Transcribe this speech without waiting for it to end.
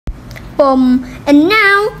bum. And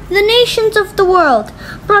now, the nations of the world.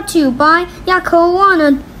 Brought to you by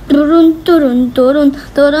Yakkos. United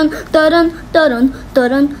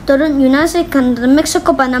States, Canada,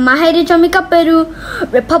 Mexico, Panama, Haiti, Jamaica, Peru,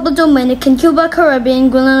 Republic Dominican, Cuba, Caribbean,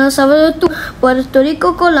 Guyana, El Salvador, Puerto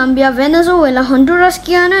Rico, Colombia, Venezuela, Honduras,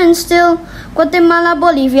 Guyana, and still Guatemala,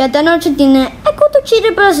 Bolivia, then Argentina, Ecuador,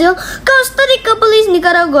 Chile, Brazil, Costa Rica, Belize,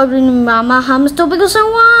 Nicaragua, Bahamas, Tobago, San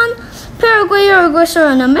Juan, Paraguay, Uruguay,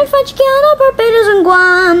 Suriname, French Guiana, Barbados, and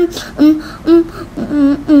Guam.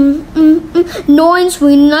 Norway,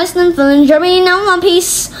 Sweden, Iceland, Finland, Germany, now One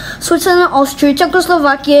Piece, Switzerland, Austria,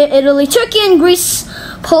 Czechoslovakia, Italy, Turkey, and Greece,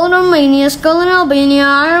 Poland, Romania, Scotland, Albania,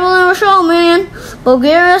 Ireland, Russia, Oman,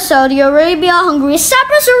 Bulgaria, Saudi Arabia, Hungary,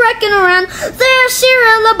 Cyprus, Iraq, and Iran. There,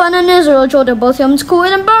 Syria, Lebanon, Israel, Jordan, both Yemen,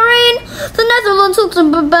 Kuwait, and Bahrain. The Netherlands,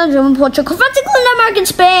 Luxembourg, Belgium, Portugal, France, England, America, and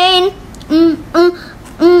Spain.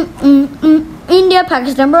 India,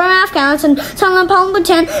 Pakistan, Burma, Afghanistan, Thailand, Nepal,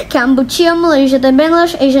 Bhutan, Cambodia, Malaysia, the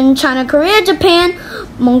Bangladesh, Asia, China, Korea, Japan,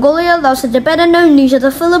 Mongolia, Laos, Tibet, Indonesia,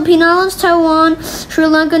 the Philippine Islands, Taiwan, Sri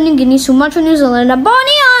Lanka, New Guinea, Sumatra, New Zealand,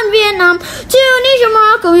 Borneo, and Vietnam, Tunisia,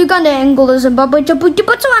 Morocco, Uganda, Angola, Zimbabwe, Djibouti,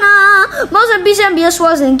 Botswana, Mozambique, Zambia,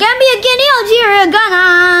 Swaziland, Gambia, Guinea, Algeria, Ghana.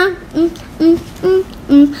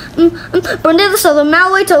 Burundi, the Southern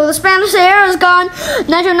Malawi, till the Spanish era is gone.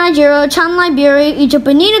 Nigeria, Chad, Liberia, Egypt,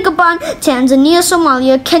 Benin, Gabon, Tanzania,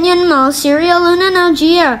 Somalia, Kenya, Mali, Syria, Luna, and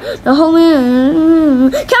Algeria. The whole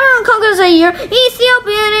Cameroon, Congo, Zaire,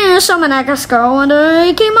 Ethiopia, and Madagascar,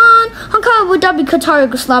 Rwanda, Cayman, Hong Kong, Abu Dhabi, Qatar,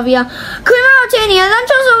 Yugoslavia, Crimea, Mauritania, then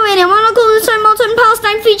Transylvania, Monaco, Luxembourg, Malta,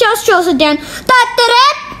 Palestine, Fiji, Australia, Sudan.